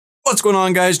What's going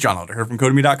on, guys? John Alder here from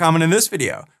Codemy.com, and in this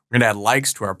video, we're going to add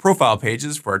likes to our profile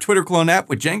pages for our Twitter clone app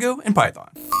with Django and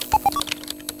Python.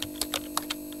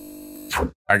 All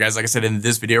right, guys, like I said, in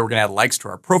this video, we're going to add likes to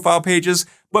our profile pages.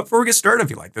 But before we get started, if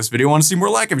you like this video and want to see more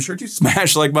like it, be sure to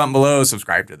smash the like button below,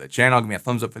 subscribe to the channel, give me a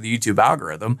thumbs up for the YouTube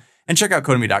algorithm, and check out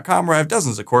Codemy.com, where I have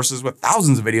dozens of courses with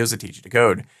thousands of videos that teach you to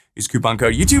code. Use coupon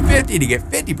code YouTube50 to get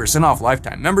 50% off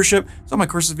lifetime membership. So all my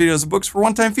courses, videos, and books for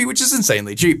one-time fee, which is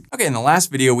insanely cheap. Okay, in the last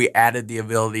video, we added the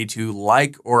ability to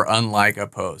like or unlike a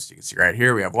post. You can see right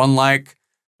here, we have one like,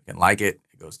 we can like it,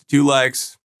 it goes to 2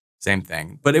 likes, same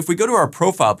thing. But if we go to our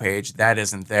profile page, that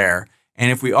isn't there.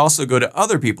 And if we also go to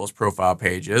other people's profile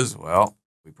pages, well,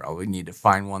 we probably need to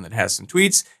find one that has some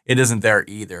tweets. It isn't there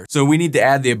either. So we need to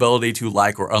add the ability to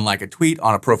like or unlike a tweet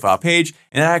on a profile page.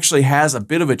 And it actually has a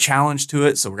bit of a challenge to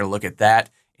it. So we're going to look at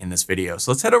that in this video. So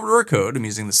let's head over to our code. I'm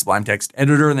using the Sublime Text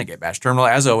Editor and the Get Bash terminal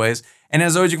as always. And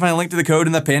as always, you can find a link to the code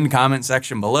in the pinned comment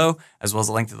section below, as well as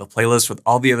a link to the playlist with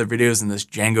all the other videos in this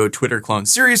Django Twitter clone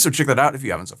series. So check that out if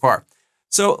you haven't so far.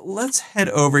 So let's head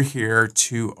over here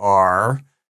to our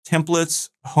templates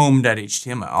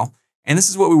home.html. And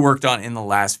this is what we worked on in the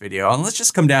last video. And let's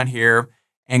just come down here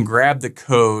and grab the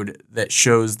code that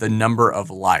shows the number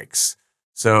of likes.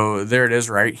 So there it is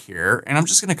right here. And I'm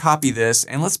just going to copy this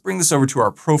and let's bring this over to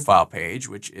our profile page,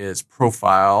 which is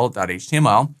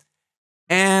profile.html.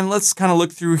 And let's kind of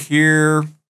look through here.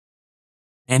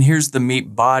 And here's the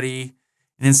meet body.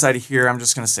 And inside of here, I'm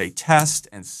just going to say test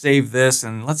and save this.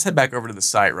 And let's head back over to the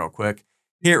site real quick.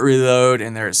 Hit reload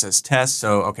and there it says test.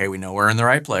 So, okay, we know we're in the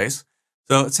right place.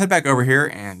 So let's head back over here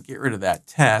and get rid of that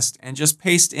test and just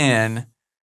paste in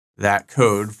that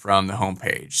code from the home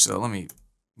page. So let me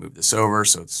move this over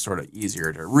so it's sort of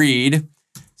easier to read.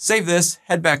 Save this,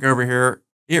 head back over here,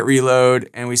 hit reload,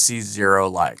 and we see 0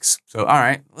 likes. So, all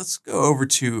right, let's go over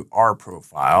to our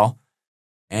profile.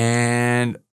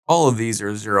 And all of these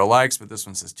are 0 likes, but this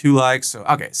one says 2 likes. So,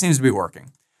 okay, it seems to be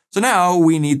working. So now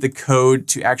we need the code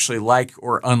to actually like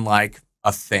or unlike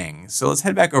a thing. So let's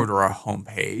head back over to our home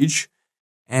page.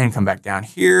 And come back down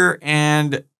here,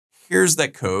 and here's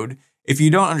that code. If you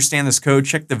don't understand this code,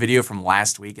 check the video from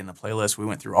last week in the playlist. We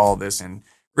went through all of this in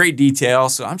great detail.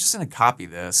 So I'm just going to copy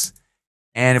this.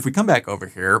 And if we come back over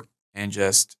here and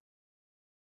just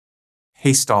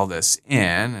paste all this in,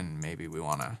 and maybe we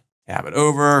want to tab it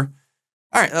over.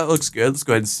 All right, that looks good. Let's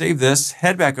go ahead and save this.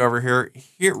 Head back over here,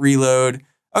 hit reload.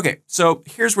 Okay, so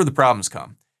here's where the problems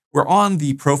come. We're on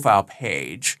the profile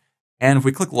page, and if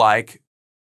we click like,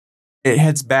 it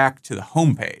heads back to the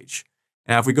home page.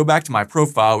 Now, if we go back to my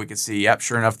profile, we can see, yep,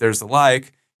 sure enough, there's the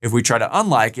like. If we try to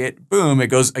unlike it, boom, it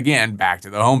goes again back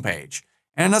to the home page.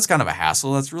 And that's kind of a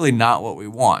hassle. That's really not what we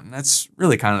want. And that's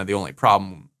really kind of the only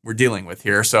problem we're dealing with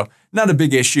here. So not a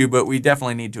big issue, but we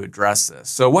definitely need to address this.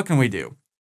 So what can we do?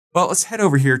 Well, let's head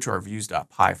over here to our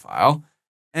views.py file.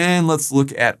 And let's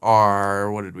look at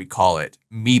our, what did we call it?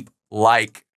 Meep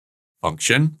like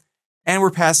function. And we're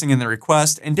passing in the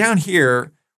request. And down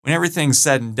here, when everything's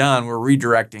said and done, we're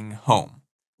redirecting home.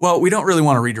 Well, we don't really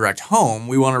want to redirect home.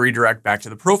 We want to redirect back to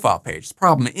the profile page. The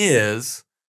problem is,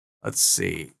 let's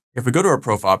see, if we go to our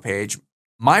profile page,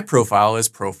 my profile is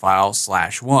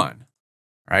profile/1,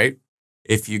 right?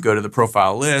 If you go to the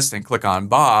profile list and click on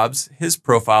Bob's, his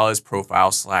profile is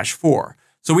profile/4.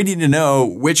 So we need to know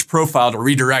which profile to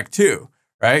redirect to,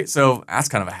 right? So that's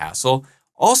kind of a hassle.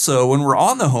 Also, when we're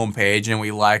on the home page and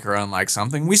we like or unlike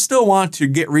something, we still want to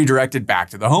get redirected back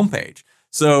to the home page.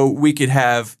 So we could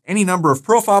have any number of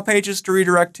profile pages to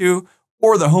redirect to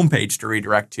or the home page to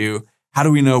redirect to. How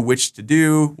do we know which to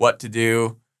do, what to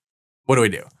do? What do we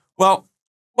do? Well,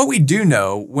 what we do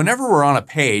know, whenever we're on a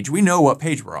page, we know what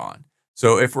page we're on.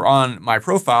 So if we're on my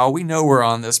profile, we know we're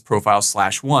on this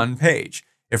profile/1 page.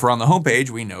 If we're on the home page,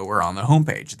 we know we're on the home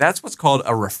page. That's what's called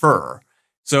a refer.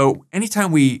 So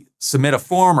anytime we submit a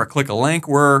form or click a link,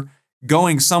 we're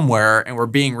going somewhere and we're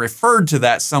being referred to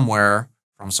that somewhere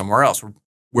from somewhere else.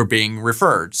 We're being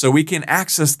referred. So we can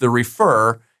access the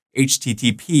refer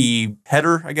HTTP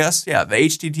header, I guess. Yeah, the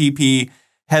HTTP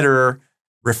header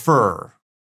referrer.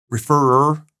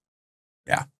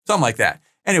 Yeah, something like that.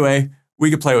 Anyway, we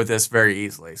could play with this very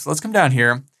easily. So let's come down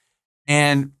here.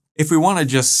 And if we want to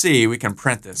just see, we can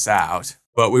print this out.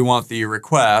 But we want the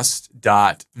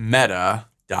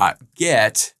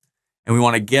request.meta.get, and we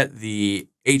want to get the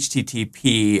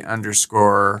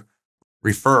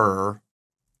HTTP_refer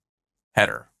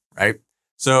header, right?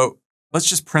 So let's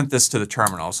just print this to the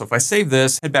terminal. So if I save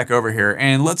this, head back over here,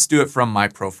 and let's do it from my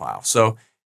profile. So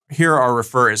here our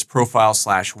refer is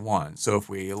profile/1. So if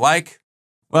we like,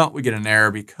 well, we get an error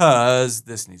because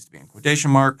this needs to be in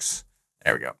quotation marks.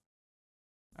 There we go.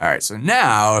 All right, so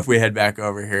now if we head back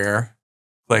over here,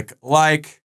 click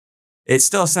like, it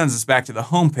still sends us back to the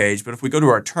home page, but if we go to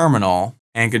our terminal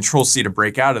and Control-C to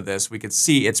break out of this, we can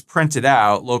see it's printed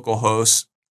out localhost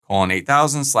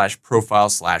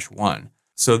 8000/profile/1.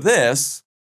 So this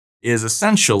is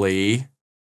essentially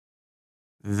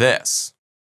this,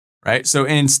 right? So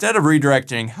instead of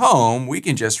redirecting home, we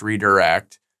can just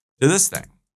redirect to this thing.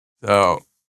 So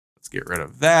let's get rid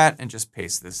of that and just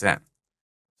paste this in. So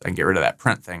I can get rid of that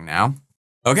print thing now.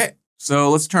 Okay,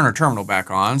 so let's turn our terminal back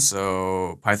on.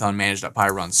 So Python manage.py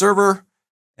run server,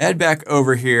 head back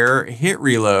over here, hit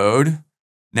reload.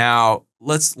 Now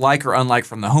let's like or unlike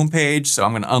from the home page. So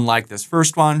I'm going to unlike this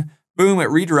first one. Boom, it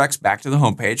redirects back to the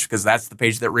home page because that's the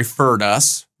page that referred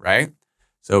us, right?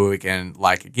 So we can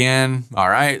like again. All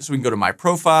right, so we can go to my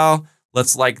profile.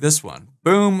 Let's like this one.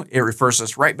 Boom, it refers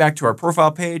us right back to our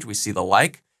profile page. We see the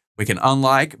like. We can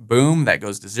unlike. Boom, that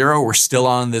goes to 0. We're still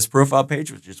on this profile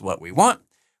page, which is what we want.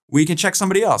 We can check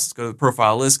somebody else. Let's go to the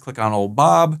profile list, click on old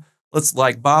Bob. Let's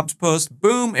like Bob's post.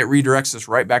 Boom, it redirects us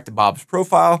right back to Bob's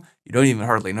profile. You don't even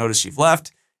hardly notice you've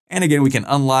left. And again, we can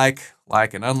unlike,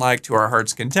 like, and unlike to our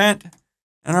heart's content.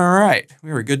 And all right,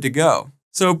 we were good to go.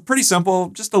 So pretty simple,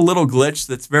 just a little glitch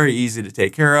that's very easy to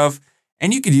take care of.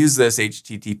 And you could use this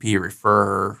HTTP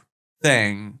refer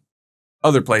thing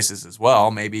other places as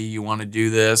well. Maybe you want to do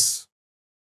this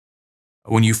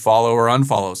when you follow or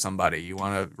unfollow somebody. You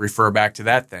want to refer back to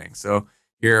that thing. So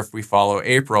here, if we follow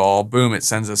April, boom, it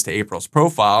sends us to April's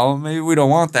profile. Maybe we don't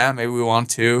want that. Maybe we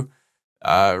want to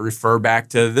refer back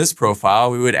to this profile.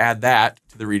 We would add that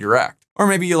to the redirect. Or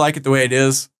maybe you like it the way it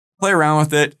is. Play around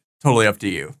with it. Totally up to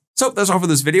you. So that's all for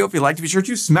this video. If you liked it, be sure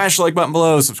to smash the like button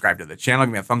below, subscribe to the channel,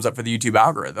 give me a thumbs up for the YouTube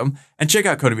algorithm, and check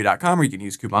out Codemy.com where you can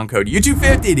use coupon code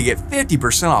YouTube50 to get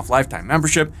 50% off lifetime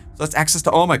membership. So that's access to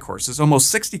all my courses,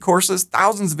 almost 60 courses,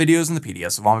 thousands of videos, and the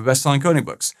PDFs of all my best-selling coding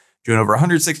books. Join over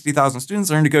 160,000 students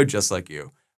learn to code just like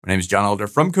you. My name is John Elder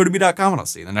from Codemy.com, and I'll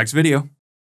see you in the next video.